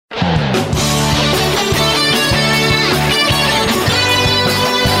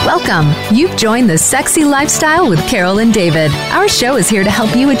Welcome. You've joined the Sexy Lifestyle with Carol and David. Our show is here to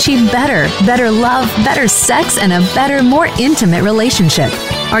help you achieve better love, better sex, and a better, more intimate relationship.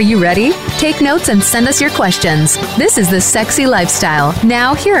 Are you ready? Take notes and send us your questions. This is the Sexy Lifestyle.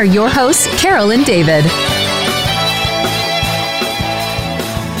 Now, here are your hosts, Carol and David.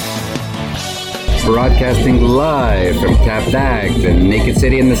 Broadcasting live from Cap d'Agde, the naked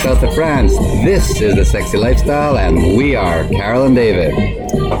city in the south of France. This is the Sexy Lifestyle, and we are Carol and David.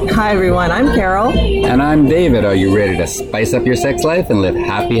 Hi everyone, I'm Carol. And I'm David. Are you ready to spice up your sex life and live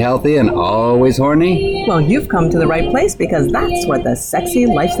happy, healthy, and always horny? Well, you've come to the right place because that's what the Sexy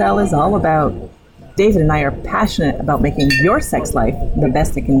Lifestyle is all about. David and I are passionate about making your sex life the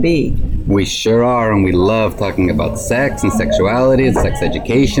best it can be. We sure are, and we love talking about sex and sexuality and sex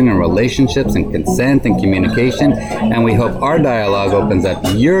education and relationships and consent and communication. And we hope our dialogue opens up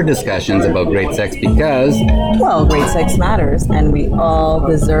your discussions about great sex because, well, great sex matters and we all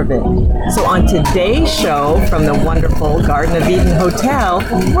deserve it. So on today's show from the wonderful Garden of Eden Hotel,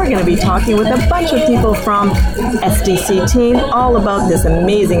 we're going to be talking with a bunch of people from SDC team all about this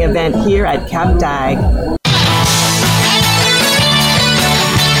amazing event here at Cap d'Agde.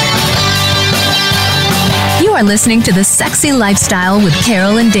 You are listening to The Sexy Lifestyle with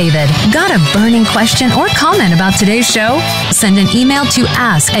Carol and David. Got a burning question or comment about today's show? Send an email to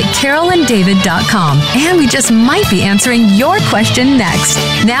ask@carolanddavid.com, and we just might be answering your question next.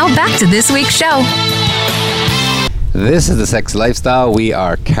 Now back to this week's show. This is the Sex Lifestyle. We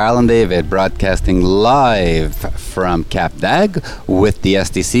are Carol and David broadcasting live from Cap d'Agde with the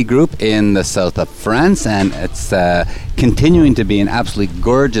SDC group in the south of France, and it's continuing to be an absolutely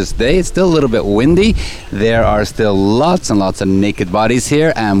gorgeous day. It's still a little bit windy. There are still lots and lots of naked bodies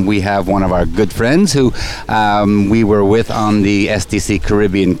here, and we have one of our good friends who we were with on the SDC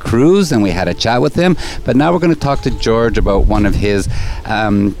Caribbean cruise, and we had a chat with him. But now we're going to talk to George about one of his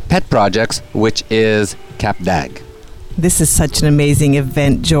pet projects, which is Cap d'Agde. This is such an amazing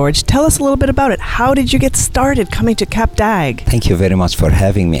event, George. Tell us a little bit about it. How did you get started coming to Cap d'Agde? Thank you very much for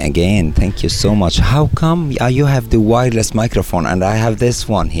having me again. Thank you so much. How come you have the wireless microphone and I have this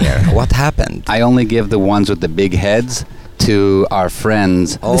one here? What happened? I only give the ones with the big heads to our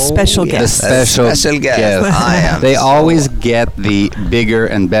friends. The special guests. The special guests. They always get the bigger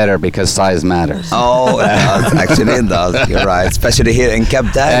and better because size matters. Oh, it does. Actually, it does. You're right. Especially here in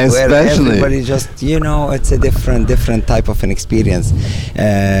Cap d'Agde, where everybody just, it's a different type of an experience.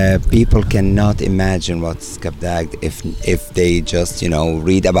 People cannot imagine what's Cap d'Agde if they just,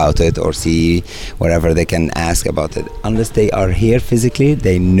 read about it or see whatever they can ask about it. Unless they are here physically,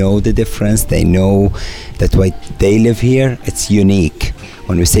 they know the difference. They know that why they live here. It's unique.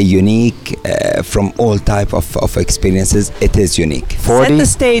 When we say unique, from all type of experiences, it is unique. Set the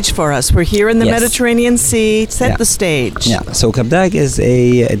stage for us. We're here in the Mediterranean Sea. Set the stage. Yeah. So Cap d'Agde is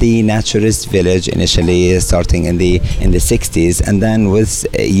the naturalist village initially starting in the 60s, and then with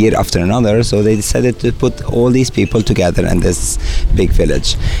a year after another, so they decided to put all these people together in this big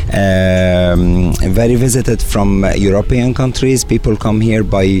village. Very visited from European countries. People come here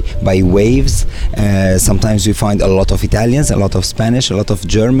by waves. Sometimes we find a lot of Italians, a lot of Spanish, a lot of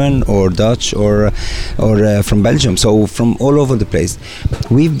German or Dutch or from Belgium, so from all over the place.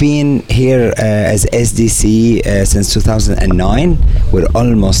 We've been here as SDC since 2009. We're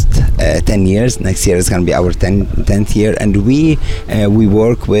almost 10 years. Next year is going to be our 10th year, and we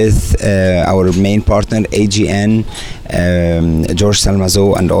work with our main partner AGN, George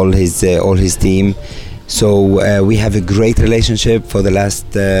Salmazo, and all his team. So we have a great relationship for the last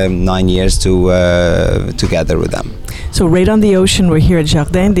 9 years together with them. So right on the ocean, we're here at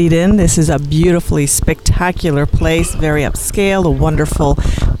Jardin d'Eden. This is a beautifully spectacular place, very upscale, a wonderful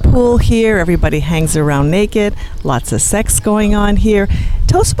pool here. Everybody hangs around naked, lots of sex going on here.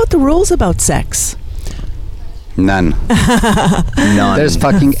 Tell us about the rules about sex. None. None. There's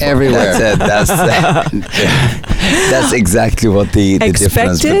fucking everywhere. That's exactly what the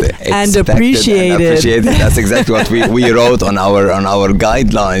difference. Expected and appreciated. That's exactly what we wrote on our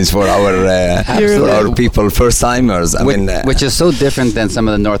guidelines for our people, first timers. Which is so different than some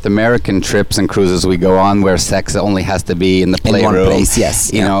of the North American trips and cruises we go on, where sex only has to be in the playroom. In one place,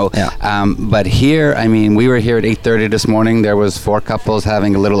 yes. But here, we were here at 8:30 this morning. There was 4 couples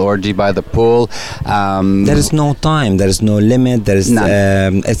having a little orgy by the pool. There is no no time, there is no limit, there is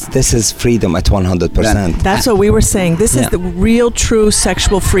this is freedom at 100%. That's what we were saying. This is the real, true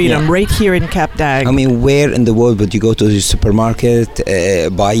sexual freedom right here in Cap Dag. I mean, where in the world would you go to the supermarket,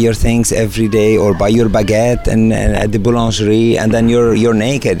 buy your things every day, or buy your baguette and at the boulangerie, and then you're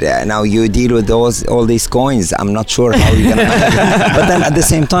naked? Now you deal with all these coins. I'm not sure how you're gonna manage it. But then at the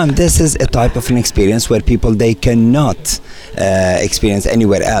same time, this is a type of an experience where people, they cannot experience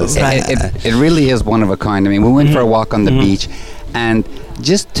anywhere else. It really is one of a kind. I mean, we went for a walk on the beach, and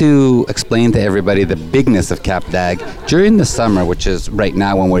just to explain to everybody the bigness of Cap Dag, during the summer, which is right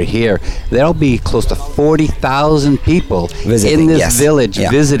now when we're here, there'll be close to 40,000 people in this village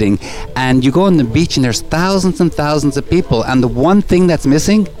visiting. And you go on the beach and there's thousands and thousands of people, and the one thing that's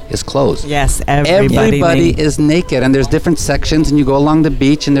missing is clothes. Yes, everybody is naked, and there's different sections, and you go along the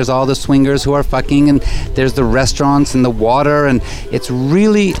beach and there's all the swingers who are fucking, and there's the restaurants and the water, and it's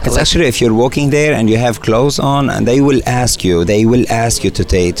really... It's actually, if you're walking there and you have clothes on, and they will ask you to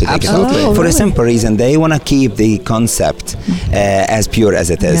take it off. For a simple reason, they want to keep the concept as pure as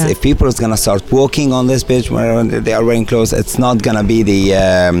it is. If people is going to start walking on this beach where they are wearing clothes, it's not going to be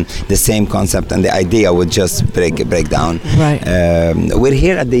the same concept, and the idea would just break down. Right. We're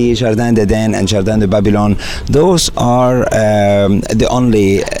here at the Jardin d'Eden and Jardin de Babylon. Those are the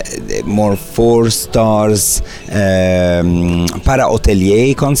only more 4 stars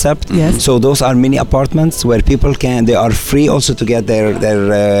para-hotelier concept. Yes. So those are mini apartments where people they are free also to get their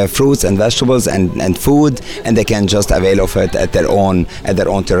fruits and vegetables and food, and they can just avail of it at their own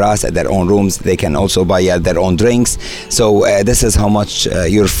terrace, at their own rooms. They can also buy their own drinks. So this is how much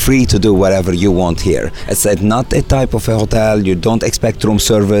you're free to do whatever you want here. It's not a type of a hotel. You don't expect room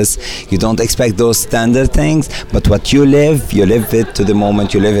service. You don't expect those standard things. But what you live it to the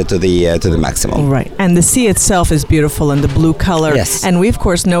moment. You live it to the maximum. Right. And the sea itself is beautiful in the blue color. Yes. And we of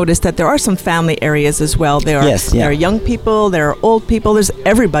course noticed that there are some family areas as well. There are young people. There are old people. There's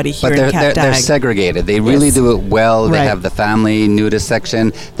everybody here in Cap Dag. They're segregated. They really do it well. They have the family nudist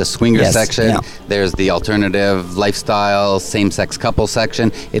section, the swinger section. Yeah. There's the alternative lifestyle, same-sex couple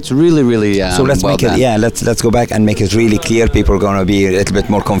section. It's really, really so let's well make done. it. Yeah, let's go back and make it really clear. People are going to be a little bit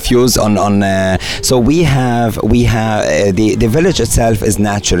more confused on. So we have the village itself is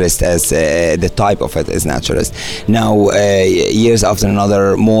naturalist, as the type of it is naturalist. Now years after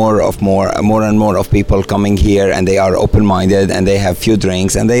another, more and more of people coming here, and they are open-minded, and they have few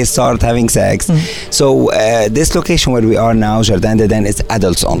drinks, and they start having sex. So this location where we are now, Jardin d'Eden, is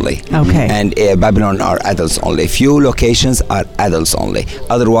adults only. Okay. And Babylon are adults only. Few locations are adults only.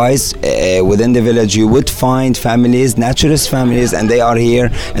 Otherwise, within the village, you would find families, naturalist families, and they are here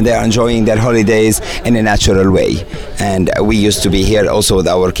and they are enjoying their holidays in a natural way. And we used to be here also with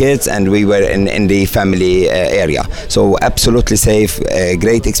our kids, and we were in the family area. So absolutely safe,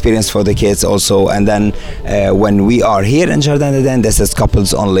 great experience for the kids also. And then when we are here in Jardin d'Eden, this is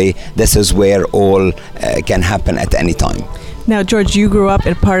couples only. This is where all can happen at any time. Now, George, you grew up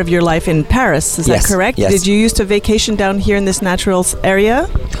in part of your life in Paris, is that correct? Yes. Did you used to vacation down here in this natural area?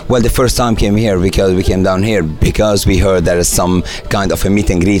 Well, the first time came here because we came down here because we heard there is some kind of a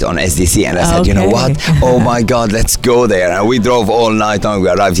meet and greet on SDC, and I said, you know what? Oh my God, let's go there. And we drove all night long. We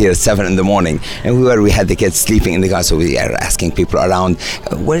arrived here at 7 in the morning, and we had the kids sleeping in the car, so we are asking people around,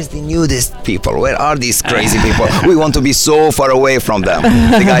 where's the nudist people? Where are these crazy people? We want to be so far away from them.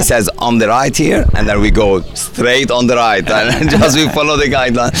 The guy says, on the right here, and then we go straight on the right, and just we follow the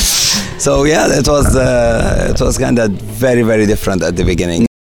guideline. So yeah, it was kind of very, very different at the beginning.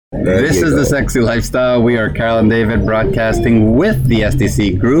 This is the Sexy Lifestyle. We are Carol and David broadcasting with the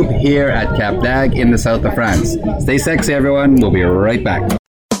SDC group here at Cap Dag in the south of France. Stay sexy, everyone. We'll be right back.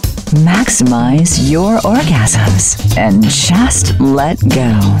 Maximize your orgasms and just let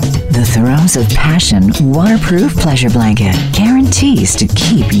go. The Throes of Passion waterproof pleasure blanket guarantees to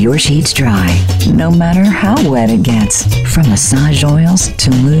keep your sheets dry, no matter how wet it gets. From massage oils to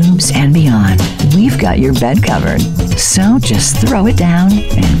lubes and beyond, we've got your bed covered. So just throw it down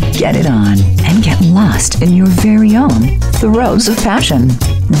and get it on, and get lost in your very own Throes of Passion.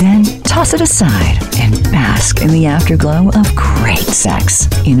 Then toss it aside and bask in the afterglow of great sex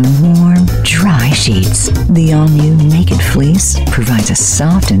in warm, dry sheets. The all-new Naked Fleece provides a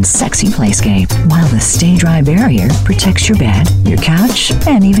soft and sexy playscape, while the Stay Dry barrier protects your bed, your couch,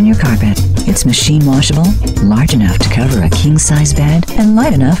 and even your carpet. It's machine washable, large enough to cover a king-size bed, and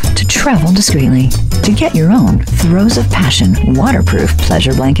light enough to travel discreetly. To get your own Throes of Passion waterproof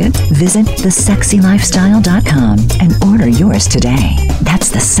pleasure blanket, visit thesexylifestyle.com and order yours today. That's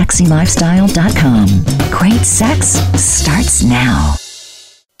thesexylifestyle.com. Great sex starts now.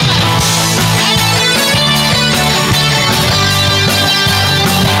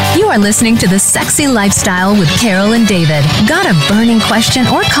 are listening to The Sexy Lifestyle with Carol and David. Got a burning question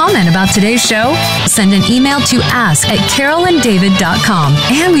or comment about today's show? Send an email to ask@carolanddavid.com,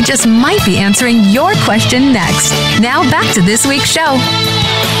 and we just might be answering your question next. Now back to this week's show.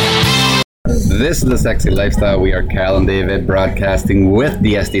 This is The Sexy Lifestyle. We are Carol and David broadcasting with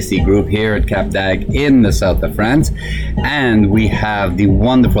the SDC group here at Cap d'Agde in the south of France. And we have the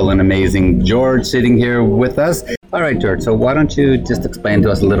wonderful and amazing George sitting here with us. All right, George, so why don't you just explain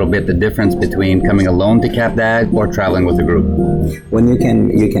to us a little bit the difference between coming alone to Cap d'Agde or traveling with a group? When you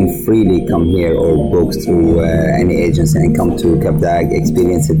can freely come here or book through any agency and come to Cap d'Agde,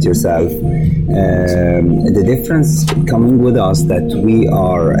 experience it yourself. The difference coming with us that we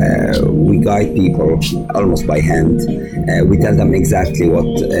guide people almost by hand. We tell them exactly what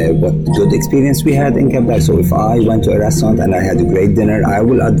good experience we had in Cap d'Agde. So if I went to a restaurant and I had a great dinner, I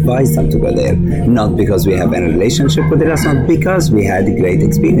will advise them to go there, not because we have any relationship with the restaurant, because we had a great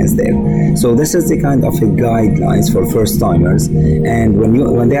experience there. So this is the kind of a guidelines for first timers. And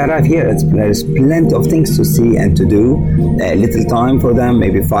when they arrive here, there's plenty of things to see and to do. Little time for them,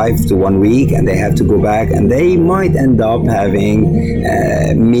 maybe 5 to 1 week, and they have to go back, and they might end up having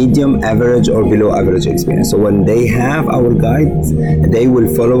medium, average, or below average experience. So when they have our guides, they will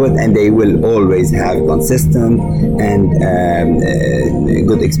follow it, and they will always have consistent and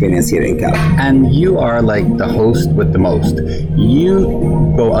good experience here in Cap. And you are like the host with the most. You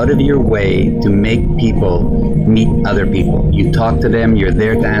go out of your way to make people meet other people. You talk to them, you're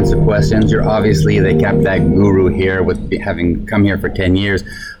there to answer questions. You're obviously the Cap d'Agde guru here with having come here for 10 years.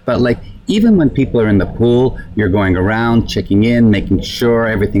 But like, even when people are in the pool, you're going around, checking in, making sure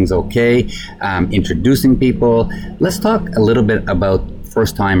everything's okay, introducing people. Let's talk a little bit about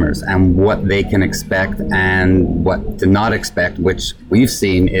first-timers and what they can expect and what to not expect, which we've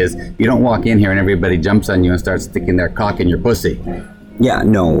seen is you don't walk in here and everybody jumps on you and starts sticking their cock in your pussy. Yeah,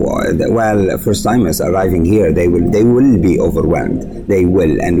 no. Well, first timers arriving here, they will be overwhelmed. They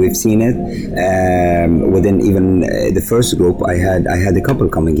will, and we've seen it within even the first group. I had a couple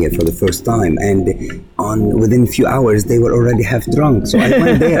coming here for the first time, and within a few hours they were already half drunk. So I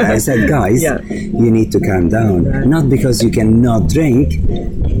went there and I said, guys, you need to calm down. Right. Not because you cannot drink,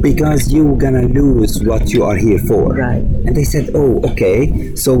 because you're gonna lose what you are here for. Right. And they said, oh, okay.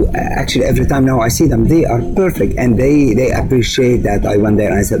 So actually, every time now I see them, they are perfect, and they appreciate that. I went there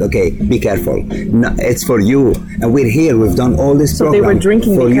and I said, okay, be careful. No, it's for you. And we're here. We've done all this program. So they were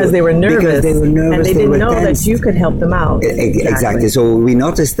drinking because they were nervous. Because they were nervous. And they didn't know tense. that you could help them out. Exactly. So we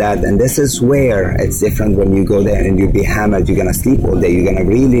noticed that. And this is where it's different when you go there and you'll be hammered. You're going to sleep all day. You're going to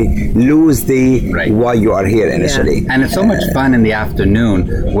really lose the why you are here initially. And it's so much fun in the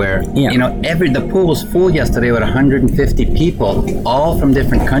afternoon where, you know, the pool was full yesterday with 150 people, all from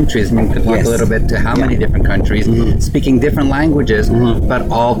different countries. I mean, we could talk a little bit to how many different countries, speaking different languages, but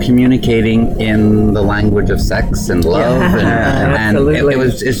all communicating in the language of sex and love. And it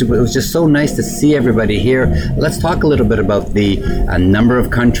was just so nice to see everybody here. Let's talk a little bit about the number of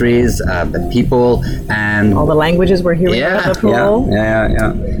countries, the people, and all the languages we're hearing about the pool.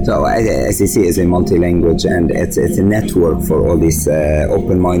 So SDC is a multi-language, and it's a network for all these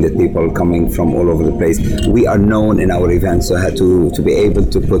open-minded people coming from all over the place. We are known in our events to be able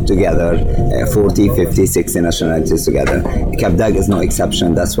to put together 40, 50, 60 nationalities together. Cap d'Agde is no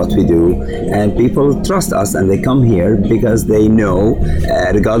exception. That's what we do, and people trust us, and they come here because they know,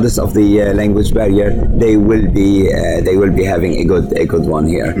 regardless of the language barrier, they will be having a good one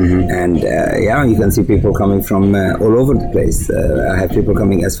here. And you can see people coming from all over the place. I have people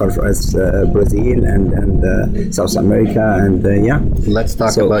coming as far as Brazil and South America, and Let's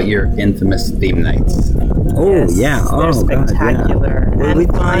talk about your infamous theme nights. Oh they're spectacular and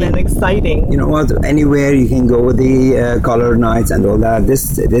fun and exciting. You know what? Anywhere you can go with the color nights and all that.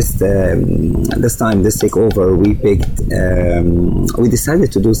 This takeover, we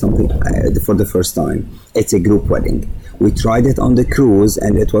decided to do something for the first time. It's a group wedding. We tried it on the cruise,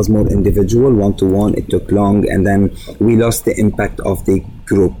 and it was more individual, one-to-one. It took long, and then we lost the impact of the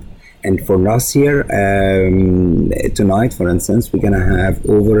group. And for last year, tonight, for instance, we're going to have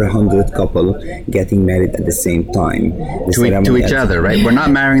over 100 couple getting married at the same time. To each other, right? We're not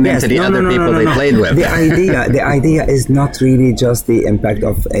marrying them to the other people they played with. The idea is not really just the impact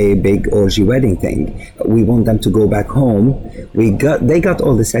of a big orgy wedding thing. We want them to go back home. They got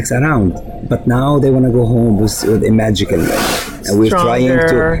all the sex around, but now they want to go home with a magical night. And we're trying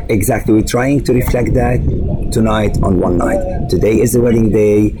to reflect that tonight on one night. Today is the wedding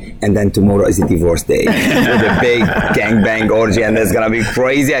day, and then tomorrow is the divorce day with a big gangbang orgy, and it's gonna be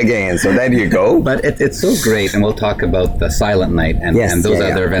crazy again. So there you go. But it's so great, and we'll talk about the silent night and those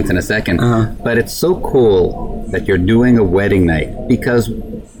other events in a second. But it's so cool that you're doing a wedding night, because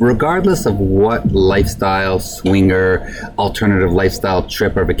regardless of what lifestyle, swinger, alternative lifestyle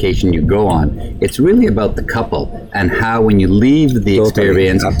trip or vacation you go on, it's really about the couple and how when you leave the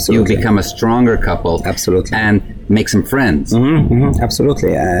experience, you become a stronger couple. Absolutely. And make some friends.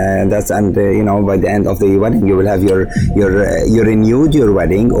 Absolutely. By the end of the wedding, you will have you renewed your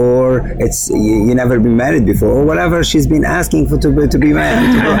wedding, or it's you never been married before, or whatever she's been asking for to be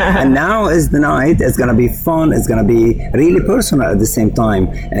married. And now is the night. It's gonna be fun. It's gonna be really personal at the same time.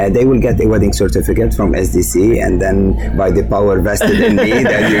 They will get a wedding certificate from SDC, and then by the power vested in me,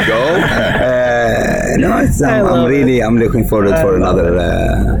 there you go. I'm looking forward for another.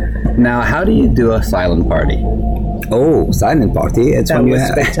 Now, how do you do a silent party? Oh, silent party! It's when you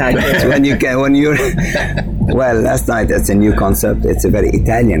spectacular. It's when you're. Well, last night it's a new concept. It's a very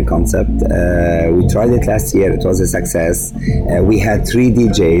Italian concept. We tried it last year. It was a success. We had 3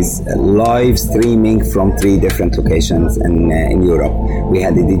 DJs live streaming from 3 different locations in Europe. We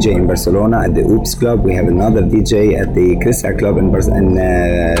had a DJ in Barcelona at the Oops Club. We have another DJ at the Crystal Club in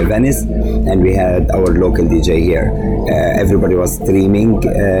Venice, and we had our local DJ here. Everybody was streaming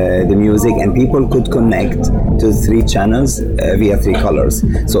the music, and people could connect to 3 channels via 3 colors.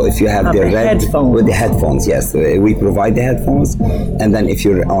 So if you have the red headphones. With the headphones, yes, we provide the headphones, and then if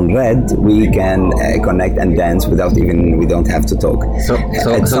you're on red, we can connect and dance we don't have to talk. So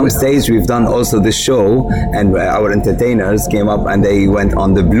at some stage, we've done also the show, and our entertainers came up and they went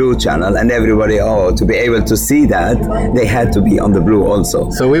on the blue channel, and everybody, to be able to see that, they had to be on the blue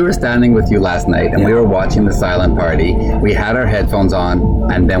also. So we were standing with you last night, and we were watching the silent party. We had our headphones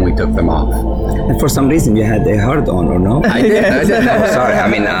on, and then we took them off. And for some reason, you had a hard on, or no? I did. Sorry,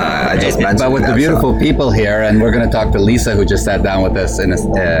 I just mentioned. But with the beautiful people here, and we're going to talk to Lisa, who just sat down with us in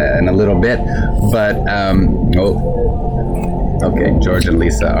a little bit. But okay, George and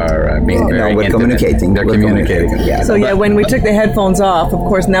Lisa are being very intimate. Communicating. They're communicating. Yeah. So when we took the headphones off, of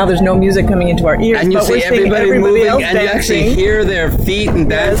course, now there's no music coming into our ears. And you see everybody moving, and you actually hear their feet and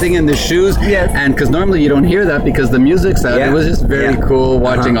dancing and the shoes. Yes. And because normally you don't hear that because the music's out. It was just very cool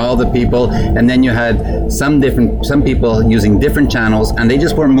watching all the people. And then you had some people using different channels, and they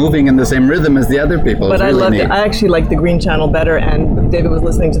just weren't moving in the same rhythm as the other people. But I loved it. I actually liked the green channel better, and David was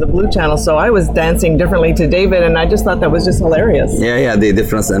listening to the blue channel, so I was dancing differently to David, and I just thought that was just hilarious. Yeah, the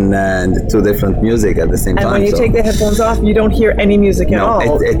difference and the 2 different music at the same time. And when you take the headphones off, you don't hear any music at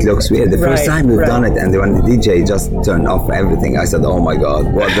all. It looks weird. The first time we've done it, and when the DJ just turned off everything, I said, "Oh my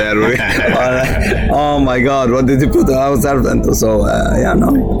God, what are we? Oh my God, what did you put ourselves into?" So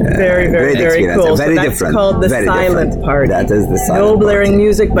very, very, very cool. Very so different. That's called the silent party. That is the silent No blaring party.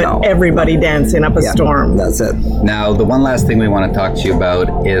 music, but everybody dancing up a storm. That's it. Now, the one last thing we want to talk to you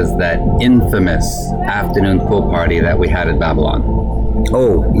about is that infamous afternoon pool party that we had at Babylon.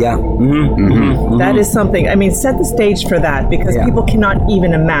 Oh, yeah. That is something. I mean, set the stage for that, because people cannot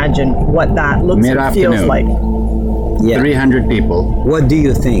even imagine what that looks and feels like. Yeah. 300 people. What do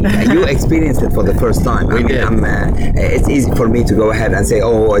you think? You experienced it for the first time. We did. It's easy for me to go ahead and say,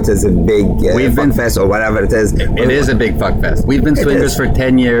 it is a big fuck fest or whatever it is. It is a big fuck fest. We've been swingers for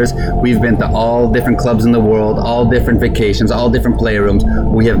 10 years. We've been to all different clubs in the world, all different vacations, all different playrooms.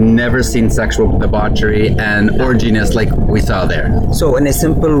 We have never seen sexual debauchery and orginess like we saw there. So in a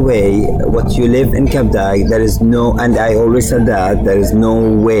simple way, what you live in Kabdag, there is no, and I always said that, there is no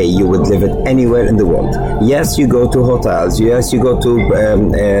way you would live it anywhere in the world. Yes, you go to hotels, yes, you go to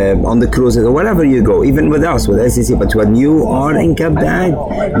on the cruises or wherever you go, even with us, with SDC, but when you are in Kabdag,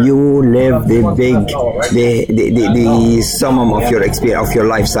 you live the summum of your experience, of your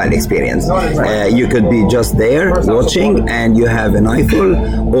lifestyle experience. You could be just there watching and you have an eyeful,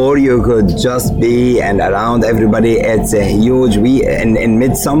 or you could just be and around everybody. It's a huge, in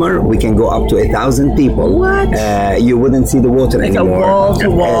midsummer we can go up to 1,000 people. What? You wouldn't see the water anymore. It's a wall to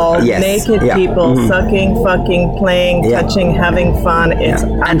wall, naked people, sucking, fucking, playing, touching, having fun. It's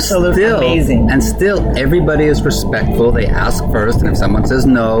absolutely amazing. And still, everybody is respectful. They ask first, and if someone says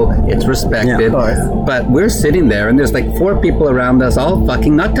no, it's respected. Yeah, of course. But we're sitting there, and there's like 4 people around us, all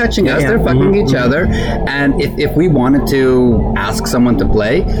fucking, not touching us. They're fucking each other. And if we wanted to ask someone to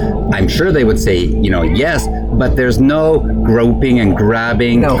play, I'm sure they would say, yes, but there's no groping and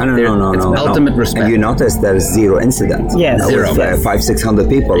grabbing. No. It's ultimate respect. And you notice there's 0 incident. Yes. Zero. 500-600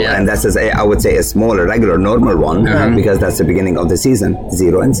 people. Yeah. And that's, I would say, a smaller, regular, normal one, because that's the beginning of the season.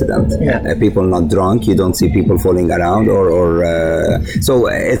 0 incident. Yeah. People not drunk. You don't see people falling around so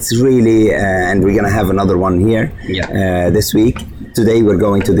it's really, and we're going to have another one here this week. Today we're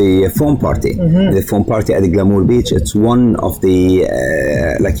going to the foam party. The foam party at the Glamour Beach. It's one of the,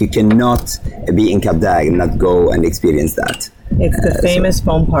 you cannot be in Kabdag and not go and experience that. It's the famous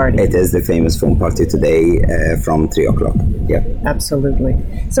foam party. It is the famous foam party today from 3 o'clock. Yeah. Absolutely.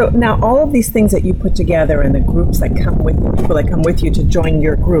 So now all of these things that you put together and the groups that come with you, people that come with you to join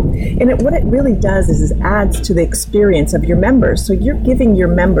your group, and what it really does is adds to the experience of your members. So you're giving your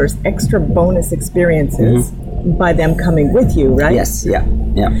members extra bonus experiences by them coming with you, right? Yes, yeah.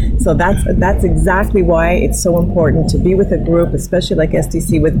 So that's exactly why it's so important to be with a group, especially like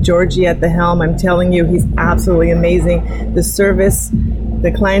SDC with Georgy at the helm. I'm telling you, he's absolutely amazing. The service,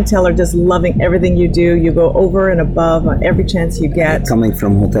 the clientele are just loving everything you do. You go over and above on every chance you get. Coming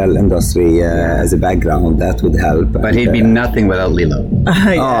from hotel industry as a background, that would help. But he'd be nothing without Lilo.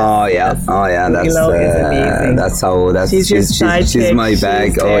 Yes. Lilo is amazing. She's my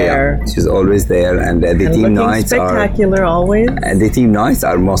bag. She's she's always there, and the team nights spectacular always. And the team nights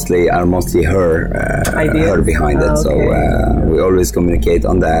are mostly her behind it. So we always communicate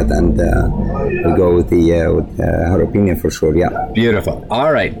on that, and we go with her opinion for sure. Yeah. Beautiful.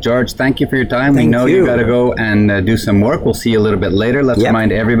 All right, George, thank you for your time. Thank we know you got to you. go and do some work. We'll see you a little bit later. Let's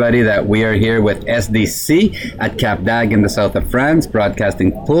remind everybody that we are here with SDC at Cap d'Agde in the south of France,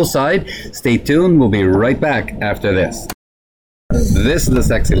 broadcasting poolside. Stay tuned. We'll be right back after this. This is The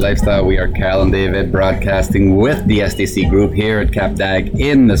Sexy Lifestyle. We are Carol and David broadcasting with the SDC group here at Cap d'Agde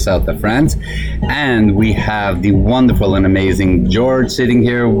in the south of France. And we have the wonderful and amazing George sitting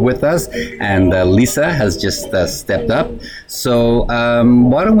here with us. And Lisa has just stepped up. So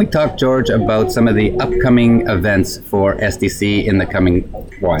why don't we talk, George, about some of the upcoming events for SDC in the coming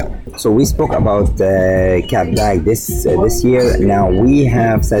while? So we spoke about Cap d'Agde this year. Now we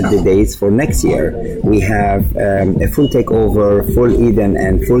have set the dates for next year. We have a full takeover, full Eden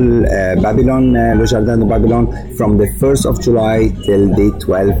and full Babylon, Le Jardin de Babylon from the 1st of July till the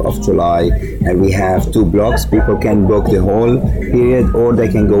 12th of July. And we have 2 blocks. People can book the whole period, or they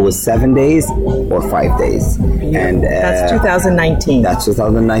can go with 7 days or 5 days. And that's 2019. That's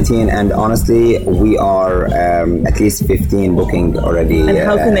 2019. And honestly, we are at least 15 booking already. And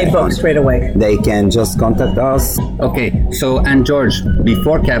how can they book straight away? They can just contact us. Okay, so, and George,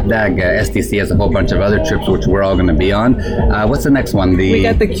 before Cap d'Agde, SDC has a whole bunch of other trips which we're all going to be on. What's the next one? We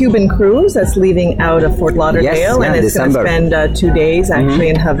got the Cuban cruise that's leaving out of Fort Lauderdale, and it's going to spend 2 days actually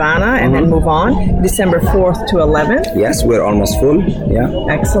in Havana, and then move on December 4th to 11th. Yes, we're almost full. Yeah.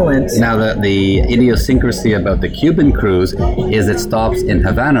 Excellent. Now, the idiosyncrasy about the Cuban cruise is it stops in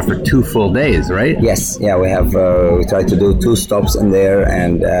Havana for 2 full days, right? Yes. Yeah, we have we try to do 2 stops in there,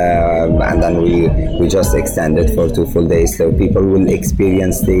 and then we just extend it for 2 full days, so people will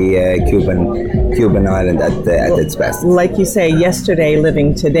experience the Cuban island at its best. Like you say, yesterday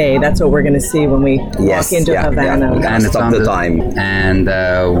living today. That's what we're going to see when we walk into Havana. Yeah. And it's on the time. And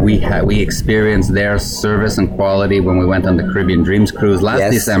we experienced their service and quality when we went on the Caribbean Dreams cruise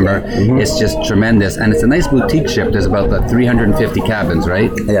last December. It's just tremendous, and it's a nice boutique ship. There's about 350 cabins,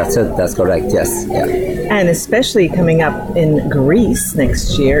 right? Yeah, that's correct. Yes. Yeah. And especially coming up in Greece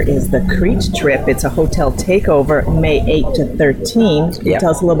next year is the Crete trip. It's a hotel takeover, May 8 to 13. Can you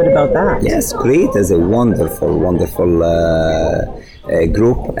tell us a little bit about that? Yes, Crete is a wonderful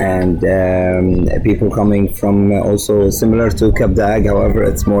group, and people coming from also similar to Cap d'Agde. However,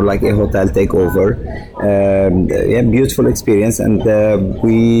 it's more like a hotel takeover. Beautiful experience, and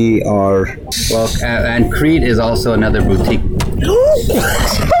we are and Crete is also another boutique.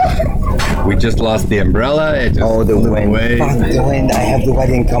 We just lost the umbrella. It just the wind. The wind. I have the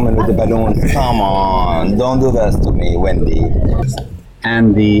wedding coming with the balloon. Come on, don't do this to me, Wendy.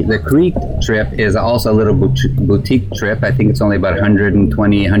 And the Crete trip is also a little boutique trip. I think it's only about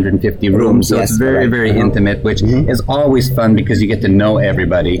 120, 150 rooms. So it's very, very intimate, which is always fun because you get to know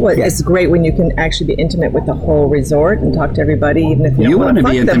everybody. Well, it's great when you can actually be intimate with the whole resort and talk to everybody, even if you don't want to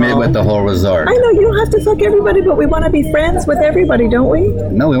be intimate with the whole resort. I know you don't have to fuck everybody, but we want to be friends with everybody, don't we?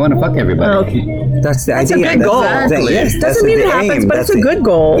 No, we want to fuck everybody. Okay. That's the idea. That's a good goal. Exactly. Yes, doesn't mean it happens, but it's a good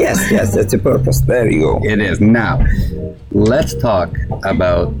goal. Yes, that's a purpose. There you go. It is. Now, let's talk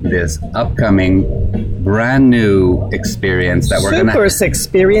about this upcoming brand new experience that we're going to... Super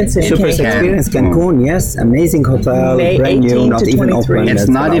experience in Cancun. Yes, amazing hotel, May brand new, not even open. It's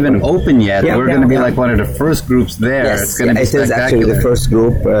not even open yet. We're going to be like one of the first groups there. Yes, it's going to be spectacular. It is actually the first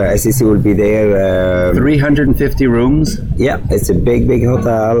group. SDC will be there. 350 rooms. Yeah, it's a big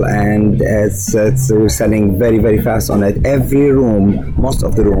hotel, and we're selling very, very fast on it. Every room, most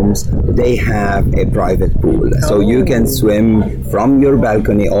of the rooms, they have a private pool, so you can swim from your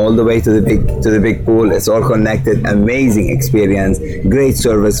balcony all the way to the big pool it's all connected. Amazing experience, great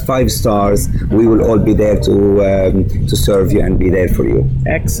service, 5 stars. We will all be there to serve you and be there for you.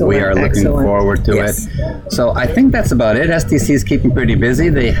 Excellent. We are looking forward to it. So I think that's about it. SDC is keeping pretty busy.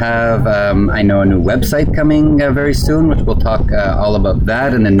 They have, I know, a new website coming very soon, which we'll talk all about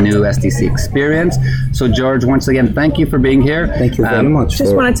that and the new SDC experience. So George, once again, thank you for being here. Thank you very much.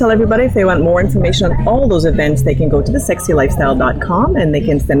 Just want to tell everybody, if they want more information on all those events, they can go to thesexylifestyle.com and they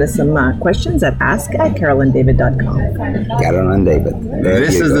can send us some questions at ask@carolanddavid.com. Carol and David.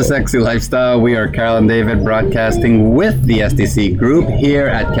 This is The Sexy Lifestyle. We are Carol and David broadcasting with the SDC group here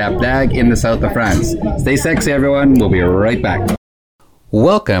at Cap d'Agde in the south of France. Stay sexy, everyone. We'll be right back.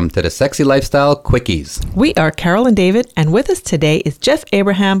 Welcome to the Sexy Lifestyle Quickies. We are Carol and David, and with us today is Jeff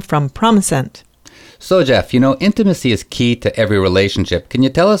Abraham from Promescent. So Jeff, intimacy is key to every relationship. Can you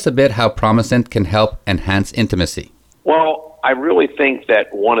tell us a bit how Promescent can help enhance intimacy? Well, I really think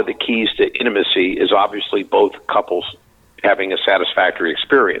that one of the keys to intimacy is obviously both couples having a satisfactory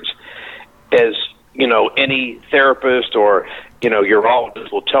experience. As, any therapist or,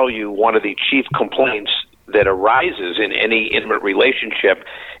 urologist will tell you, one of the chief complaints that arises in any intimate relationship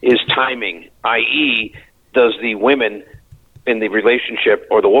is timing, i.e., does the women in the relationship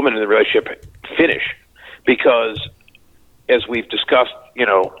or the woman in the relationship finish? Because as we've discussed,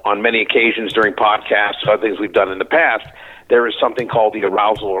 on many occasions during podcasts, other things we've done in the past, there is something called the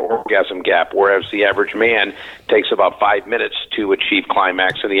arousal or orgasm gap, whereas the average man takes about 5 minutes to achieve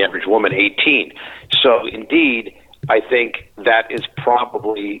climax and the average woman 18. So indeed, I think that is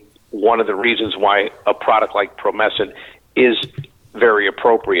probably one of the reasons why a product like Promescent is very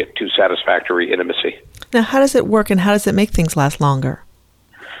appropriate to satisfactory intimacy. Now, how does it work and how does it make things last longer?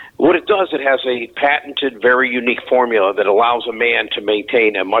 What it does, it has a patented, very unique formula that allows a man to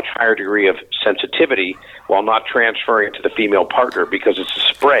maintain a much higher degree of sensitivity while not transferring to the female partner, because it's a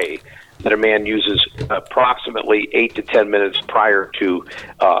spray that a man uses approximately 8 to 10 minutes prior to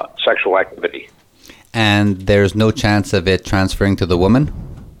sexual activity. And there's no chance of it transferring to the woman?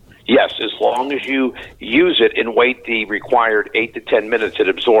 Yes, as long as you use it and wait the required 8 to 10 minutes, it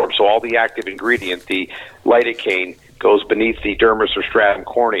absorbs. So all the active ingredient, the lidocaine, goes beneath the dermis or stratum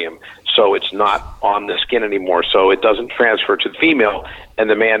corneum, so it's not on the skin anymore. So it doesn't transfer to the female,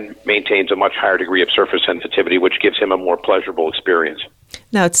 and the man maintains a much higher degree of surface sensitivity, which gives him a more pleasurable experience.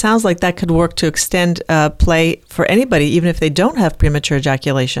 Now, it sounds like that could work to extend play for anybody, even if they don't have premature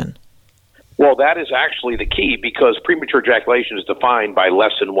ejaculation. Well, that is actually the key, because premature ejaculation is defined by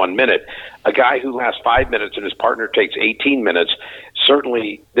less than 1 minute. A guy who lasts 5 minutes and his partner takes 18 minutes,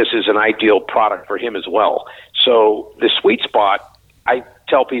 certainly this is an ideal product for him as well. So the sweet spot, I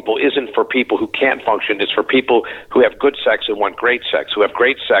tell people, isn't for people who can't function. It's for people who have good sex and want great sex, who have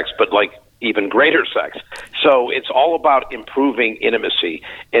great sex but like even greater sex. So it's all about improving intimacy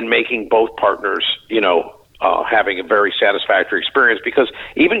and making both partners, having a very satisfactory experience, because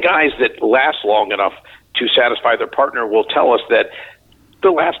even guys that last long enough to satisfy their partner will tell us that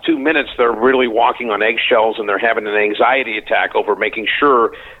the last 2 minutes they're really walking on eggshells and they're having an anxiety attack over making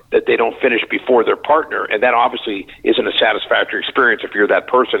sure that they don't finish before their partner. And that obviously isn't a satisfactory experience if you're that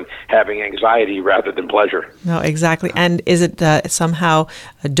person having anxiety rather than pleasure. No, exactly. And is it somehow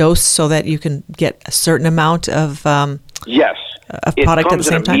a dose so that you can get a certain amount of yes, of product at the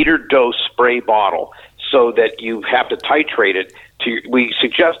same time? It comes in a metered dose spray bottle, so that you have to titrate it. We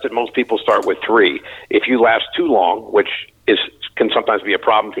suggest that most people start with 3. If you last too long, which can sometimes be a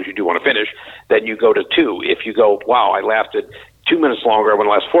problem because you do want to finish, then you go to 2. If you go, wow, I lasted 2 minutes longer, I want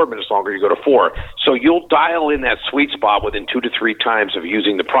to last 4 minutes longer, you go to 4. So you'll dial in that sweet spot within 2 to 3 times of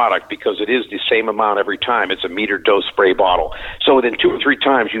using the product, because it is the same amount every time. It's a metered dose spray bottle. So within 2 or 3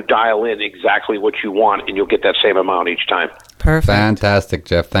 times, you dial in exactly what you want, and you'll get that same amount each time. Perfect. Fantastic,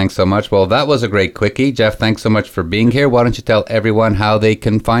 Jeff. Thanks so much. Well, that was a great quickie. Jeff, thanks so much for being here. Why don't you tell everyone how they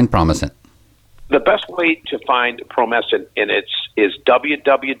can find Promescent? The best way to find Promescent is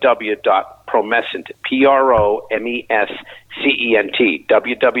www.promescent, Promescent,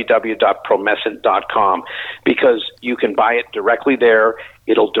 www.promescent.com, because you can buy it directly there.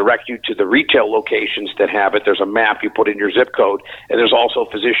 It'll direct you to the retail locations that have it. There's a map, you put in your zip code, and there's also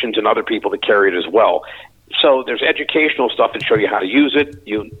physicians and other people that carry it as well. So there's educational stuff that show you how to use it.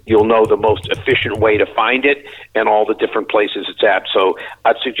 You'll know the most efficient way to find it and all the different places it's at. So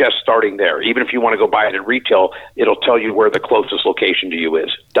I'd suggest starting there. Even if you want to go buy it at retail, it'll tell you where the closest location to you is.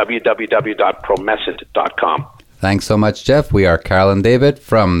 www.promescent.com. Thanks so much, Jeff. We are Carol and David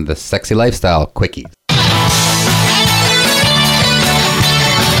from the Sexy Lifestyle Quickies.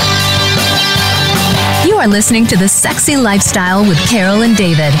 You are listening to The Sexy Lifestyle with Carol and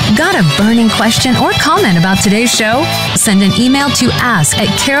David. Got a burning question or comment about today's show? Send an email to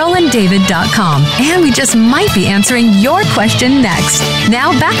ask@carolanddavid.com, and we just might be answering your question next.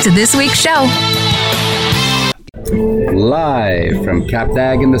 Now back to this week's show. Live from Cap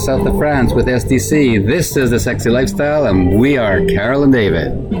d'Agde in the south of France with SDC. This is The Sexy Lifestyle, and we are Carol and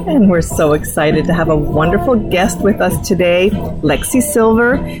David. And we're so excited to have a wonderful guest with us today, Lexi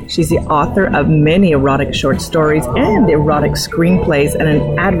Sylver. She's the author of many erotic short stories and erotic screenplays and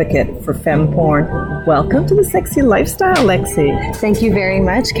an advocate for femme porn. Welcome to The Sexy Lifestyle, Lexi. Thank you very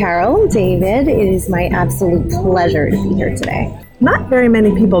much, Carol, David. It is my absolute pleasure to be here today. Not very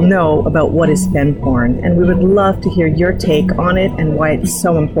many people know about what is femme porn, and we would love to hear your take on it and why it's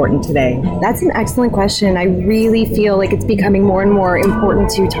so important today. That's an excellent question. I really feel like it's becoming more and more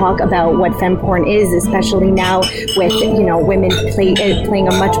important to talk about what femme porn is, especially now with, women playing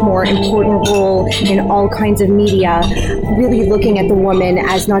a much more important role in all kinds of media, really looking at the woman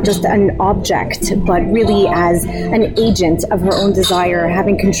as not just an object, but really as an agent of her own desire,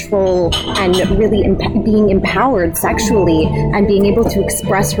 having control and really being empowered sexually and being able to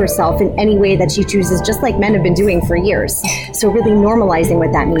express herself in any way that she chooses, just like men have been doing for years. So really normalizing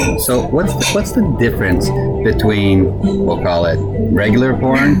what that means. So what's the difference between, we'll call it regular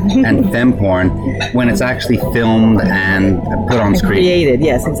porn and femme porn when it's actually filmed and put on screen? Created,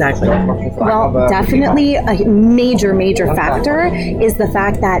 yes, exactly. Well, definitely a major factor is the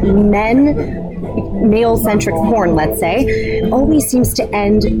fact that male-centric porn, let's say, always seems to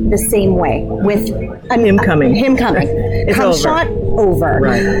end the same way, with him coming. It's over. Shot over.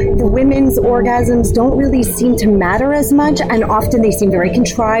 Right. The women's orgasms don't really seem to matter as much, and often they seem very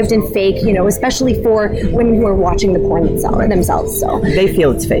contrived and fake, especially for women who are watching the porn themselves. So they feel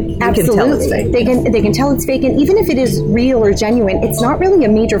it's fake. Absolutely. Can tell it's fake. They can tell it's fake, and even if it is real or genuine, it's not really a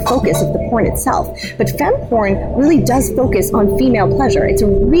major focus of the porn itself. But femme porn really does focus on female pleasure. It's a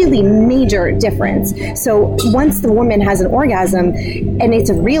really major difference. So once the woman has an orgasm, and it's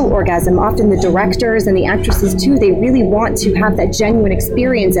a real orgasm, often the directors and the actresses too, they really want to have that genuine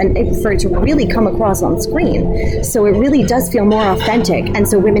experience and for it to really come across on screen. So it really does feel more authentic, and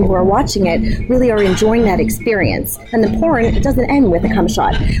so women who are watching it really are enjoying that experience. And the porn, it doesn't end with a cum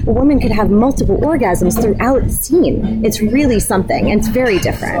shot. A woman could have multiple orgasms throughout the scene. It's really something, and it's very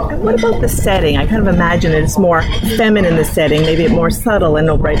different. What about the setting? I kind of imagine it's more feminine, the setting, maybe more subtle and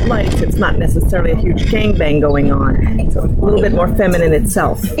no bright lights. It's not necessarily a huge gangbang going on. So a little bit more feminine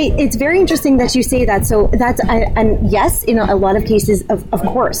itself. It's very interesting that you say that. So that's, and yes, in a lot of cases, of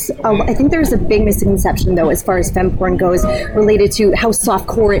course. I think there's a big misconception, though, as far as femme porn goes, related to how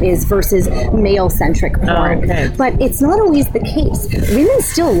softcore it is versus male-centric porn. Okay. But it's not always the case. Women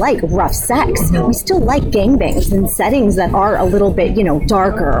still like rough sex. We still like gangbangs in settings that are a little bit,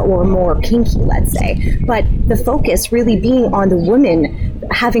 darker or more kinky, let's say. But the focus really being on the woman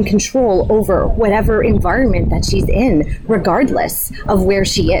having control over whatever environment that she's in, regardless of where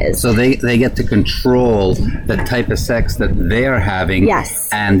she is. So they get to control the type of sex that they're having, yes,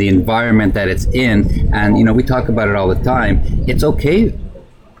 and the environment that it's in. And we talk about it all the time. It's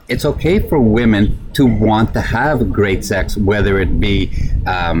okay for women to want to have great sex, whether it be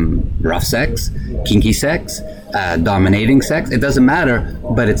rough sex, kinky sex, dominating sex. It doesn't matter,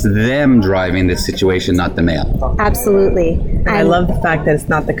 but it's them driving this situation, not the male. Absolutely. And I love the fact that it's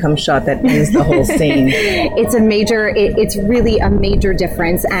not the cum shot that ends the whole scene. It's really a major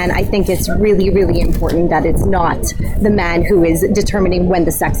difference, and I think it's really, really important that it's not the man who is determining when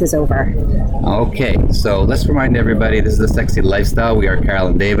the sex is over. Okay, so let's remind everybody, this is The Sexy Lifestyle. We are Carol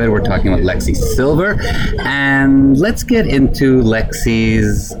and David. We're talking with Lexi Sylver, and let's get into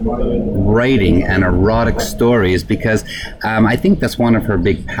Lexi's writing and erotic stories, because I think that's one of her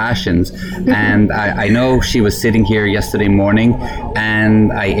big passions. And I know she was sitting here yesterday morning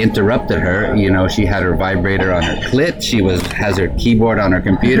and I interrupted her. She had her vibrator on her clit, she has her keyboard on her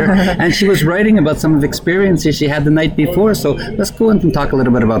computer, and she was writing about some of the experiences she had the night before. So let's go in and talk a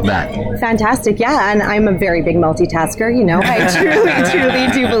little bit about that. Fantastic. Yeah, and I'm a very big multitasker. I truly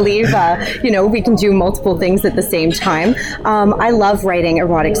do believe we can do multiple things at the same time. I love writing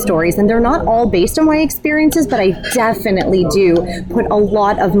erotic stories, and they're not all based on my experiences, but I definitely do put a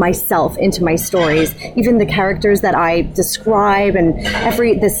lot of myself into my stories. Even the characters that I describe describe and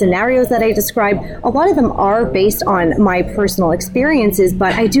the scenarios that I describe, a lot of them are based on my personal experiences,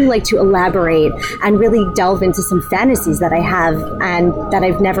 but I do like to elaborate and really delve into some fantasies that I have and that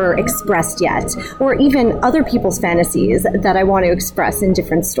I've never expressed yet, or even other people's fantasies that I want to express in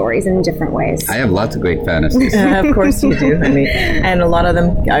different stories and in different ways. I have lots of great fantasies. Of course you do. I mean, and a lot of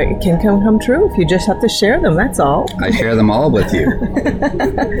them can come true if you just have to share them. That's all. I share them all with you.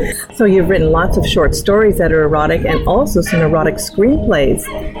 So you've written lots of short stories that are erotic and also some erotic screenplays.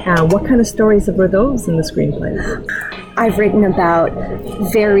 What kind of stories were those in the screenplays? I've written about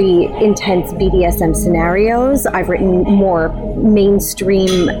very intense BDSM scenarios. I've written more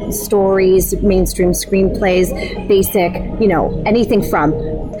mainstream stories, mainstream screenplays, basic,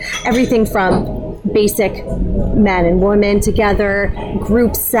 everything from basic man and woman together,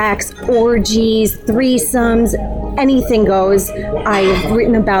 group sex, orgies, threesomes, anything goes. I've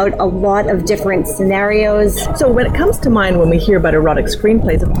written about a lot of different scenarios. So when it comes to mind when we hear about erotic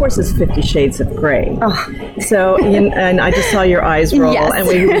screenplays, of course it's 50 Shades of Grey. Oh. So, and I just saw your eyes roll, yes. and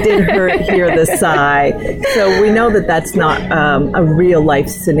we did hear the sigh. So we know that that's not a real life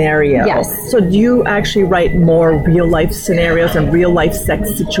scenario. Yes. So do you actually write more real life scenarios and real life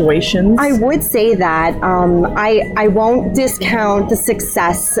sex situations? I would say that I won't discount the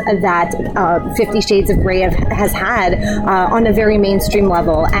success that 50 Shades of Grey has had on a very mainstream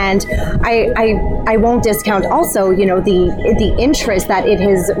level, and I won't discount also the interest that it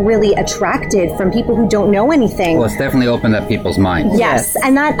has really attracted from people who don't know anything. Well, it's definitely opened up people's minds. Yes,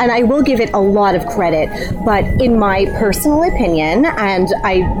 and I will give it a lot of credit, but in my personal opinion, and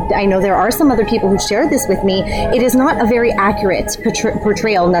I know there are some other people who shared this with me, it is not a very accurate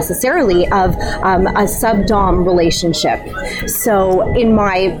portrayal necessarily of a sub-dom relationship. So in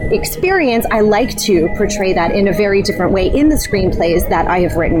my experience, I like to portray that in a very different way in the screenplays that I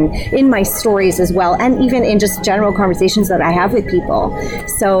have written, in my stories as well, and even in just general conversations that I have with people.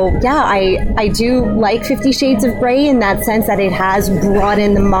 So yeah, I do like 50 Shades of Grey in that sense that it has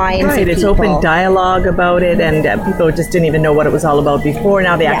broadened the minds of people. It's open dialogue about it, and people just didn't even know what it was all about before.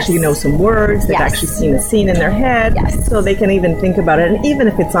 Now they actually know some words. They've actually seen a scene in their head, so they can even think about it. And even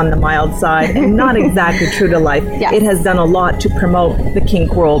if it's on the mild side and not exactly true to life, it has done a lot to promote the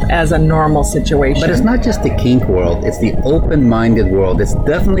kink world as a normal situation. But it's not just the kink world, it's the open-minded world. It's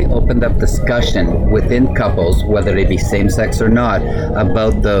definitely opened up discussion within couples, whether they be same-sex or not,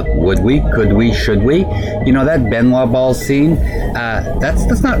 about the would we, could we, should we. That Benoit ball scene,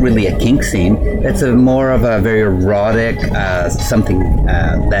 that's not really a kink scene. It's more of a very erotic, something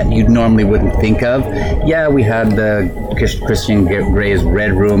that you normally wouldn't think of. Yeah, we had the Christian Grey's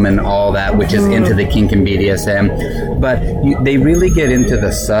Red Room and all that, which is into the kink and BDSM, but they really get into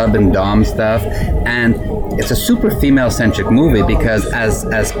the sub and dom stuff, and it's a super female-centric movie because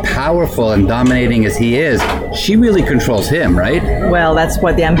as powerful and dominating as he is, she really controls him, right? Well, that's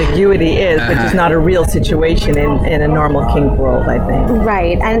what the ambiguity is, but it's not a real situation in a normal kink world, I think.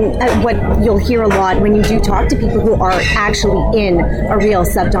 Right, and what you'll hear a lot when you do talk to people who are actually in a real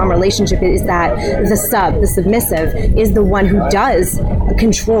sub-dom relationship is that the submissive, is the one who does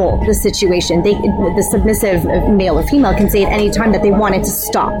control the situation. The submissive male or female can say at any time that they want it to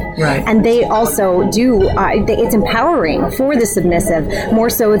stop. Right. And they also do, it's empowering for the submissive, more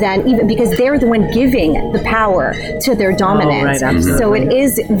so than even because they're the one giving the power to their dominant. Oh, right, absolutely. So it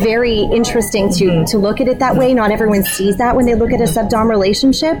is very interesting to look at it that way. Not everyone sees that when they look at a sub-dom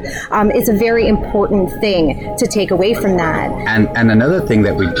relationship. It's a very important thing to take away from that. And another thing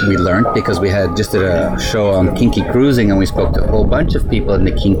that we learned, because we had just did a show on kinky cruising and we spoke to a whole bunch of people in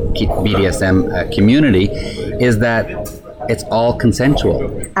the kinky BDSM community, is that it's all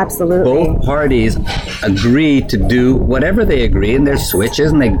consensual. Absolutely. Both parties agree to do whatever they agree, and there's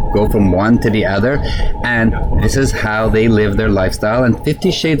switches and they go from one to the other, and this is how they live their lifestyle. And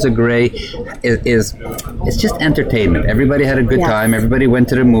 50 Shades of Grey is it's just entertainment. Everybody had a good time. Everybody went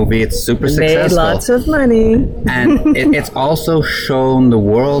to the movie. It's super successful. Made lots of money. And it's also shown the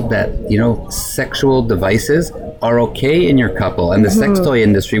world that, sexual devices are okay in your couple. And the sex toy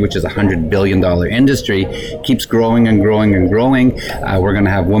industry, which is a $100 billion industry, keeps growing and growing and growing. We're going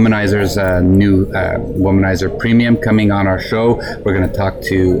to have Womanizer's new Womanizer Premium coming on our show. We're going to talk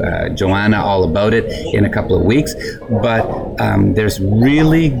to Joanna all about it in a couple of weeks. But there's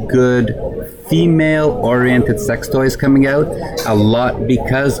really good female-oriented sex toys coming out, a lot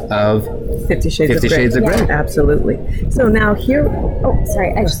because of 50 Shades of Grey. Shades of Grey. Yeah, absolutely. So now here... Oh,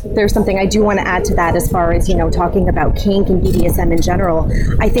 sorry. There's something I do want to add to that as far as, talking about kink and BDSM in general.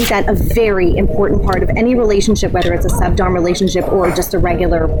 I think that a very important part of any relationship, whether it's a sub-dom relationship or just a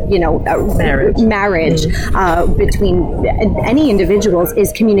regular, marriage between any individuals,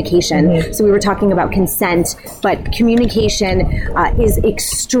 is communication. Mm-hmm. So we were talking about consent, but communication is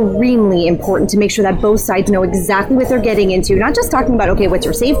extremely important to make sure that both sides know exactly what they're getting into. Not just talking about, okay, what's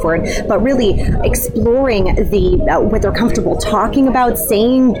your safe word, but really exploring what they're comfortable talking about,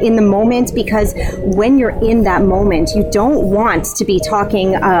 saying in the moment, because when you're in that moment, you don't want to be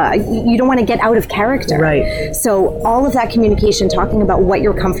talking, you don't want to get out of character. Right. So all of that communication, talking about what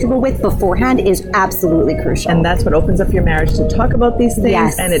you're comfortable with beforehand, is absolutely crucial. And that's what opens up your marriage, to talk about these things,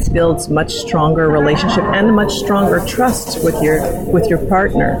 Yes. and it builds much stronger relationship and a much stronger trust with your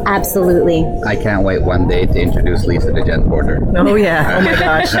partner. Absolutely. I can't wait one day to introduce Lisa to Jen Porter. Oh yeah, oh my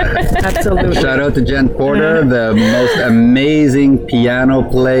gosh, absolutely. Shout out to Jen Porter, the most amazing piano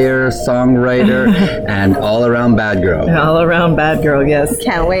player, songwriter, and all-around bad girl. All around bad girl, yes.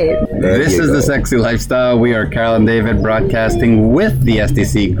 Can't wait. This is The Sexy Lifestyle. We are Carol and David broadcasting with the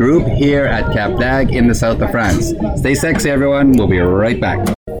SDC group here at Cap d'Agde in the south of France. Stay sexy, everyone. We'll be right back.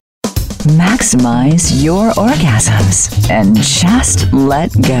 Maximize your orgasms and just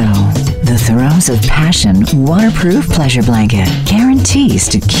let go. The Throes of Passion waterproof pleasure blanket guarantees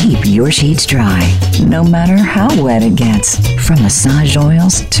to keep your sheets dry, no matter how wet it gets. From massage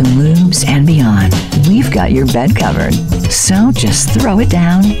oils to lubes and beyond, we've got your bed covered. So just throw it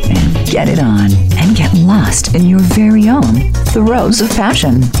down and get it on, and get lost in your very own Throes of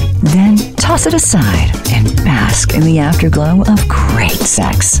Passion. Then toss it aside and bask in the afterglow of great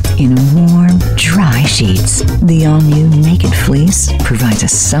sex in warm, dry sheets. The all-new Naked Fleece provides a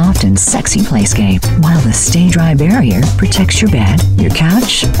soft and sexy playscape, while the Stay Dry barrier protects your bed, your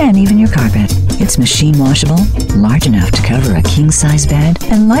couch, and even your carpet. It's machine washable, large enough to cover a king-size bed,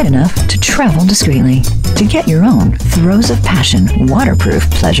 and light enough to travel discreetly. To get your own Throes of Passion waterproof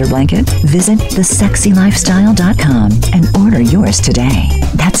pleasure blanket, visit thesexylifestyle.com and order yours today.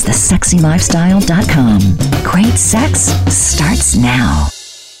 That's thesexylifestyle.com. Great sex starts now.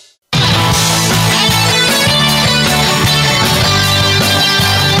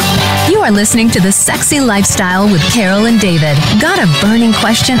 You are listening to The Sexy Lifestyle with Carol and David. Got a burning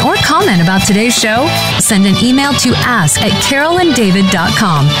question or comment about today's show? Send an email to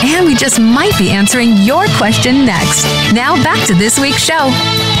ask@carolanddavid.com, and we just might be answering your question next. Now back to this week's show.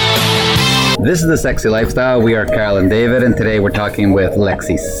 This is The Sexy Lifestyle. We are Carol and David, and today we're talking with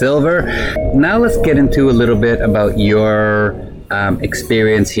Lexi Sylver. Now let's get into a little bit about your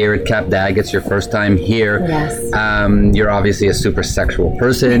experience here at Cap d'Agde. It's your first time here. Yes. You're obviously a super sexual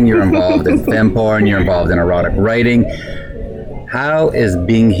person. You're involved in femme porn. You're involved in erotic writing. How is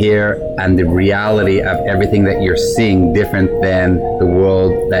being here and the reality of everything that you're seeing different than the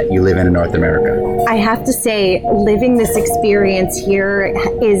world that you live in North America? I have to say, living this experience here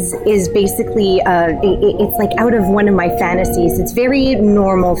is basically, it's like out of one of my fantasies. It's very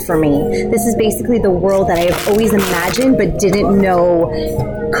normal for me. This is basically the world that I have always imagined but didn't know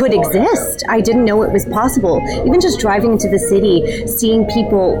could exist. I didn't know it was possible. Even just driving into the city, seeing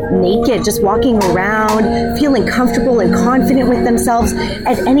people naked, just walking around, feeling comfortable and confident with themselves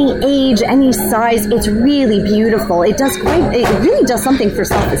at any age, any size. It's really beautiful. It really does something for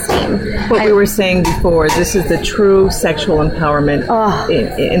self-esteem. What we were saying before, this is the true sexual empowerment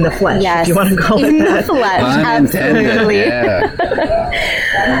in the flesh, yes, if you want to call it in that. the flesh, absolutely. Yeah.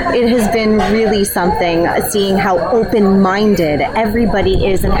 It has been really something, seeing how open-minded everybody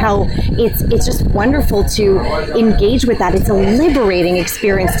is and how it's just wonderful to engage with that. It's a liberating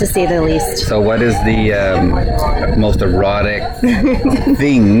experience, to say the least. So what is the most erotic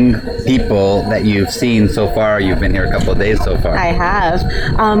people that you've seen so far? You've been here a couple of days so far. I have.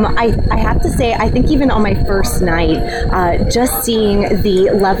 I have to say, I think even on my first night, just seeing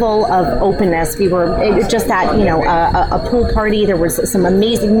the level of openness, we were just at, a pool party. There was some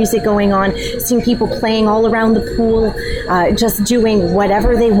amazing music going on, seeing people playing all around the pool, just doing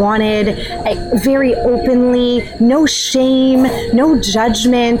whatever they wanted, very openly, no shame, no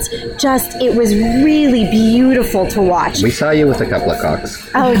judgment. It was really beautiful to watch. We saw you with a couple of cocks.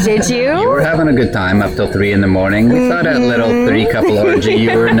 Oh, did you? You were having a good time up till 3 a.m. We saw that little 3-couple orgy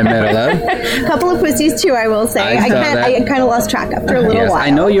you were in the middle of. A couple of pussies too, I will say. I kind of lost track after a little while. I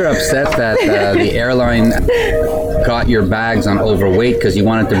know you're upset that the airline got your bags on overweight because you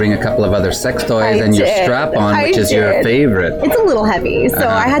wanted to bring a couple of other sex toys and your strap-on, which is your favorite. It's a little heavy, so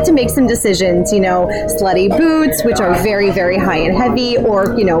I had to make some decisions, slutty boots, which are very, very high and heavy,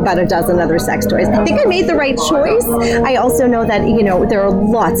 or, about a dozen other sex toys. I think I made the right choice. I also know that, there are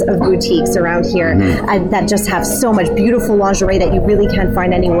lots of boutiques around here that just have so much beautiful lingerie that you really can't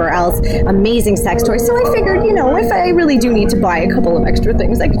find anywhere else, amazing sex toys. So I figured, if I really do need to buy a couple of extra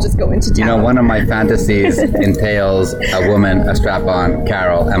things, I could just go into town. One of my fantasies entails a woman, a strap-on,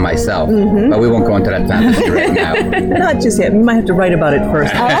 Carol, and myself. But we won't go into that fantasy right now. Not just yet. We might have to write about it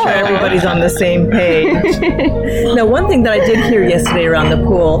first. Make sure everybody's on the same page. Now, one thing that I did hear yesterday around the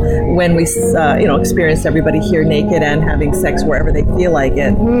pool, when we, experienced everybody here naked and having sex wherever they feel like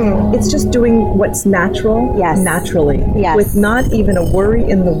it, it's just doing what's natural, naturally, with not even a worry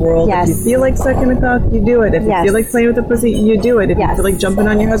in the world. If you feel like sucking a cock, you do it. If you feel like playing with a pussy, you do it. If you feel like jumping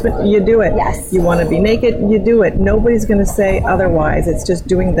on your husband, you do it. You want to be naked, you do it. Nobody's going to say otherwise. It's just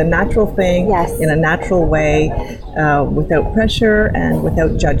doing the natural thing in a natural way, without pressure and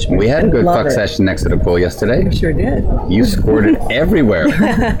without judgment. We had a good fuck session next to the pool yesterday. We sure did. You squirted everywhere.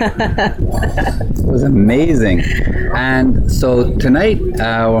 It was amazing. And so tonight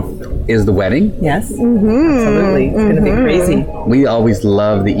is the wedding. Yes, absolutely. It's going to be crazy. We always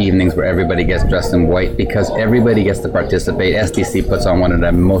love the evenings where everybody gets dressed in white because everybody gets to participate. SDC puts on one of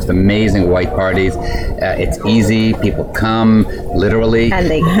the most amazing white parties. It's easy. People come, literally. And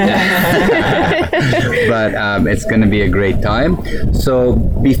they But it's going to be a great time. So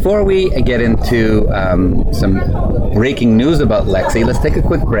before we get into some breaking news about Lexi, let's take a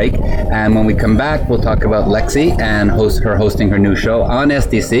quick break. And when we come back, we'll talk about Lexi and her hosting her new show on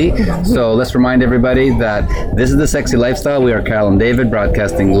SDC. So let's remind everybody that this is The Sexy Lifestyle. We are Carol and David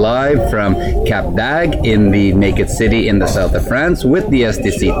broadcasting live from Cap d'Agde in the Naked City in the south of France with the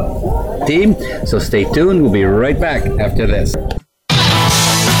SDC team. So stay tuned. We'll be right back after this.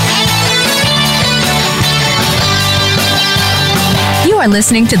 You are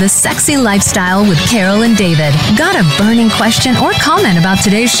listening to The Sexy Lifestyle with Carol and David. Got a burning question or comment about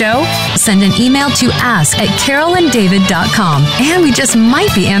today's show? Send an email to ask@carolanddavid.com, and we just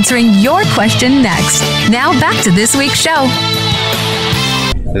might be answering your question next. Now back to this week's show.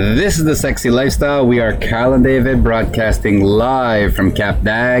 This is The Sexy Lifestyle. We are Carol and David broadcasting live from Cap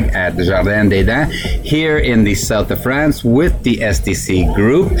d'Agde at the Jardin des Dents here in the south of France with the SDC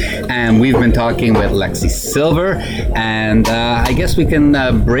group. And we've been talking with Lexi Sylver. And I guess we can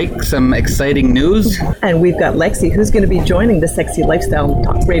break some exciting news. And we've got Lexi, who's going to be joining the Sexy Lifestyle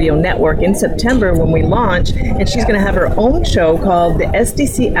Talk Radio Network in September when we launch. And she's going to have her own show called the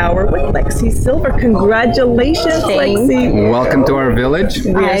SDC Hour with Lexi Sylver. Congratulations, Lexi. Welcome to our village.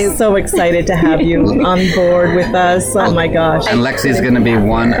 We are so excited to have you on board with us. Oh my gosh. And Lexi is going to be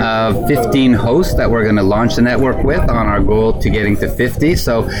one of 15 hosts that we're going to launch the network with on our goal to getting to 50.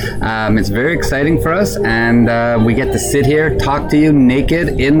 So it's very exciting for us. And we get to sit here, talk to you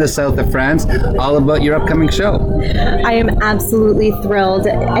naked in the south of France, all about your upcoming show. I am absolutely thrilled.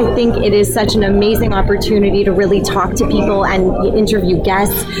 I think it is such an amazing opportunity to really talk to people and interview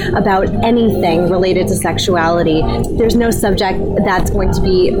guests about anything related to sexuality. There's no subject that's going to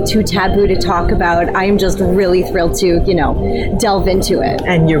be too taboo to talk about. I'm just really thrilled to, delve into it.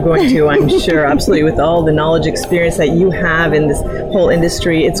 And you're going to, I'm sure, absolutely, with all the knowledge, experience that you have in this whole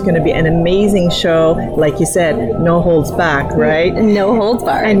industry, it's going to be an amazing show. Like you said, no holds back, right? No holds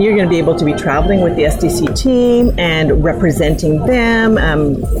barred. And you're going to be able to be traveling with the SDC team and representing them,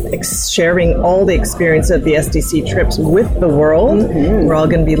 sharing all the experience of the SDC trips with the world. We're all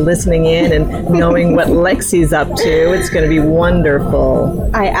going to be listening in and knowing what Lexi's up to. It's going to be wonderful.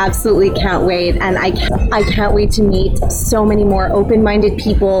 I absolutely can't wait, and I can't wait to meet so many more open-minded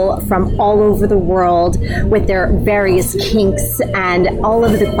people from all over the world with their various kinks and all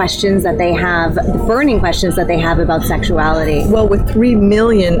of the questions that they have, the burning questions that they have about sexuality. Well, with 3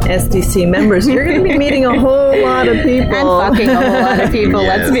 million SDC members, you're going to be meeting a whole lot of people. And fucking a whole lot of people,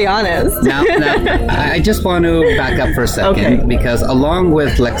 yes. Let's be honest. Now, I just want to back up for a second, because along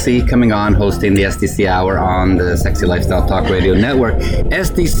with Lexi coming on, hosting the SDC Hour on the Sexy Lifestyle Talk Radio Network,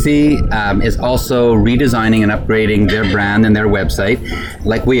 SDC is also redesigning and upgrading their brand and their website,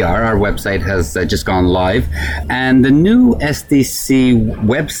 like we are. Our website has just gone live, and the new SDC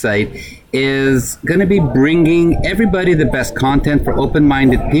website is going to be bringing everybody the best content for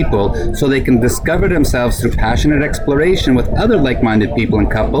open-minded people so they can discover themselves through passionate exploration with other like-minded people and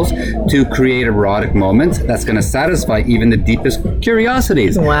couples to create erotic moments that's going to satisfy even the deepest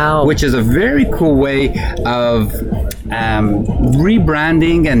curiosities. Wow. Which is a very cool way of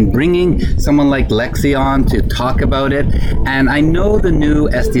rebranding and bringing someone like Lexi on to talk about it. And I know the new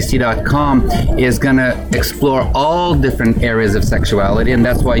SDC.com is going to explore all different areas of sexuality, and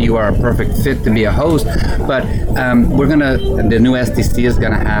that's why you are a perfect fit to be a host. But the new SDC is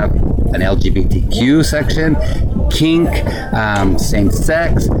going to have an LGBTQ section, kink, same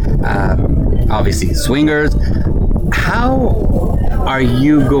sex, obviously swingers. How are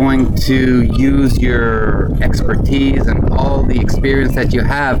you going to use your expertise and all the experience that you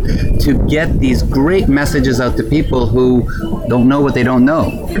have to get these great messages out to people who don't know what they don't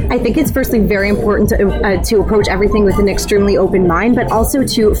know? I think it's firstly very important to approach everything with an extremely open mind, but also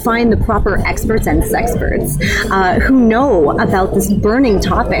to find the proper experts and sexperts who know about these burning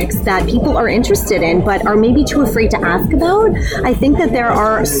topics that people are interested in but are maybe too afraid to ask about. I think that there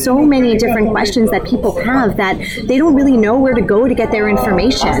are so many different questions that people have that they don't really know where to go to get their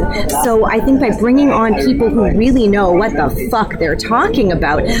information. So I think by bringing on people who really know what the fuck they're talking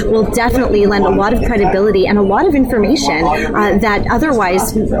about will definitely lend a lot of credibility and a lot of information that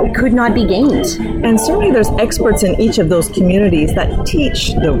otherwise could not be gained. And certainly there's experts in each of those communities that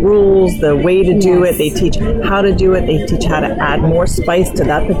teach the rules, the way to do it. They teach how to do it. They teach how to add more spice to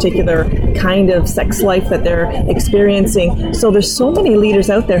that particular kind of sex life that they're experiencing. So there's so many leaders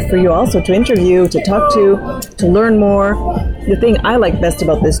out there for you also to interview, to talk to learn more. The thing I like best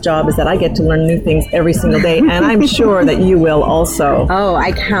about this job is that I get to learn new things every single day, and I'm sure that you will also. Oh,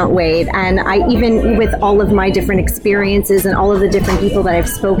 I can't wait. And I even with all of my different experiences and all of the different people that I've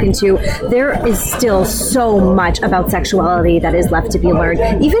spoken to, there is still so much about sexuality that is left to be learned.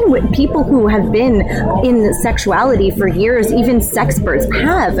 Even with people who have been in sexuality for years, even sexperts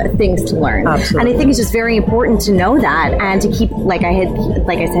have things to learn. Absolutely. And I think it's just very important to know that and to keep, like I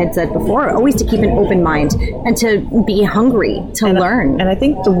had said before, always to keep an open mind and to be hungry to learn. And I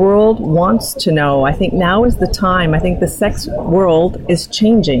think the world wants to know. I think now is the time. I think the sex world is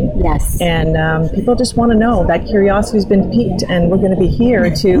changing. Yes. And people just want to know. That curiosity's been piqued, and we're going to be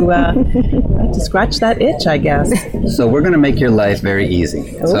here to scratch that itch, I guess. So we're going to make your life very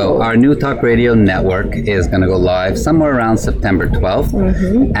easy. Ooh. So our new talk radio network is going to go live somewhere around September 12th,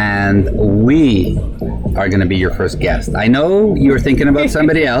 and we are going to be your first guest. I know you were thinking about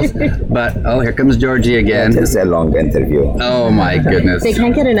somebody else, but here comes Georgie again. It's a long interview. Oh my goodness. They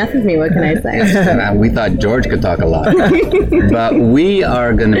can't get enough of me, what can I say? We thought George could talk a lot. But we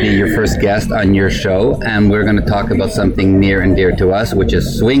are going to be your first guest on your show, and we're going to talk about something near and dear to us, which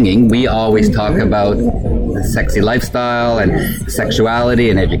is swinging. We always talk about the sexy lifestyle and sexuality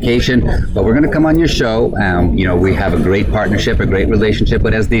and education, but we're going to come on your show. We have a great partnership, a great relationship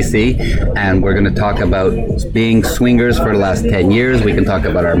with SDC, and we're going to talk about being swingers for the last 10 years. We can talk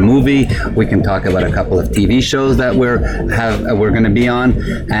about our movie. We can talk about a couple of TV shows that we're going to be on,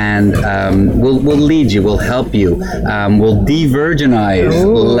 and we'll lead you. We'll help you. We'll de-virginize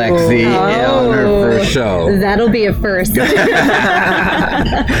Lexi on her first show. That'll be a first.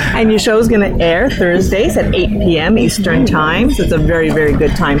 And your show's going to air Thursdays at 8 p.m. Eastern Time, so it's a very, very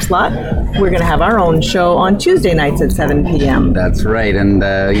good time slot. We're going to have our own show on Tuesday nights at 7 p.m. That's right, and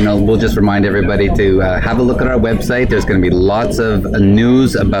we'll just remind everybody to have a look at our website. There's going to be lots of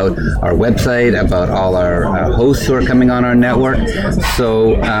news about our website, about all our hosts who are coming on our network.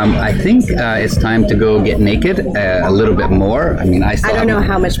 So I think it's time to go get naked a little bit more. I mean, I don't know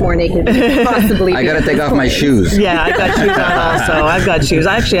how much more naked possibly. I got to take off my shoes. Yeah, I got shoes on also. I've got shoes.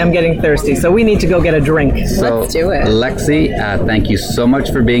 Actually, I'm getting thirsty, so we need to go get a drink. So, let's do it. Lexi, thank you so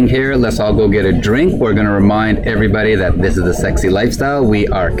much for being here. Let's all go get a drink. We're going to remind everybody that this is the Sexy Lifestyle. We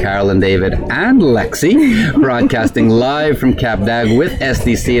are Carol and David and Lexi, broadcasting live from Cap d'Agde with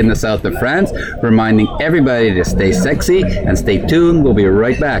SDC in the south of France, reminding everybody to stay sexy and stay tuned. We'll be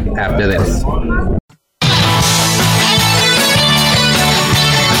right back after this.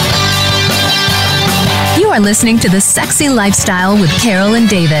 You are listening to The Sexy Lifestyle with Carol and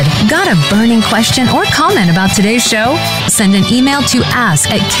David. Got a burning question or comment about today's show? Send an email to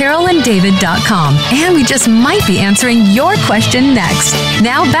ask@carolanddavid.com, and we just might be answering your question next.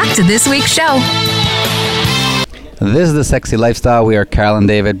 Now back to this week's show. This is The Sexy Lifestyle. We are Carol and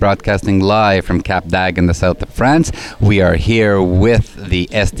David, broadcasting live from Cap d'Agde in the south of France. We are here with the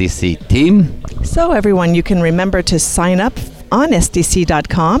SDC team. So everyone, you can remember to sign up on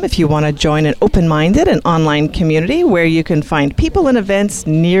SDC.com if you want to join an open-minded and online community where you can find people and events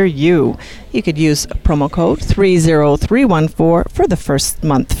near you. You could use promo code 30314 for the first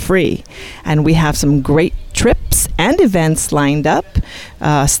month free. And we have some great trips and events lined up,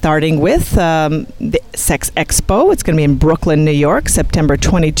 starting with the Sex Expo. It's going to be in Brooklyn, New York, September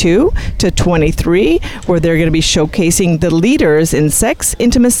 22 to 23, where they're going to be showcasing the leaders in sex,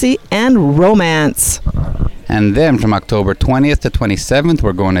 intimacy, and romance. And then from October 20th to 27th,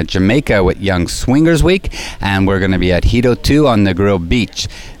 we're going to Jamaica with Young Swingers Week, and we're going to be at Hito 2 on Negril Beach.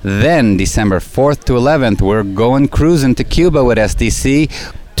 Then December 4th to 11th, we're going cruising to Cuba with SDC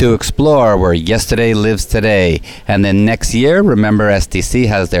to explore where yesterday lives today. And then next year, remember SDC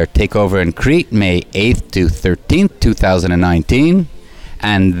has their takeover in Crete, May 8th to 13th, 2019.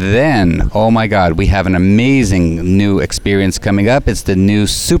 And then, oh my God, we have an amazing new experience coming up. It's the new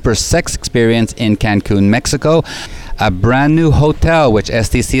Super Sex Experience in Cancun, Mexico. A brand new hotel, which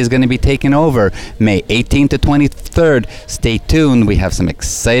SDC is going to be taking over May 18th to 23rd. Stay tuned. We have some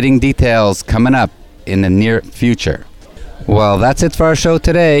exciting details coming up in the near future. Well, that's it for our show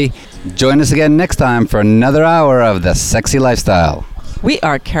today. Join us again next time for another hour of The Sexy Lifestyle. We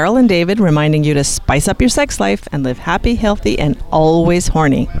are Carol and David, reminding you to spice up your sex life and live happy, healthy, and always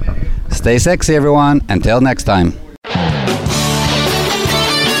horny. Stay sexy, everyone. Until next time.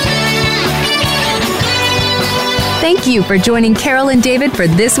 Thank you for joining Carol and David for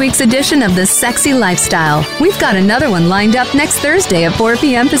this week's edition of The Sexy Lifestyle. We've got another one lined up next Thursday at 4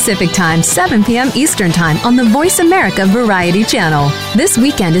 p.m. Pacific Time, 7 p.m. Eastern Time on the Voice America Variety Channel. This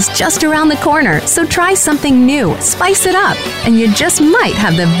weekend is just around the corner, so try something new, spice it up, and you just might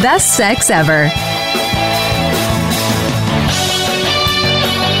have the best sex ever.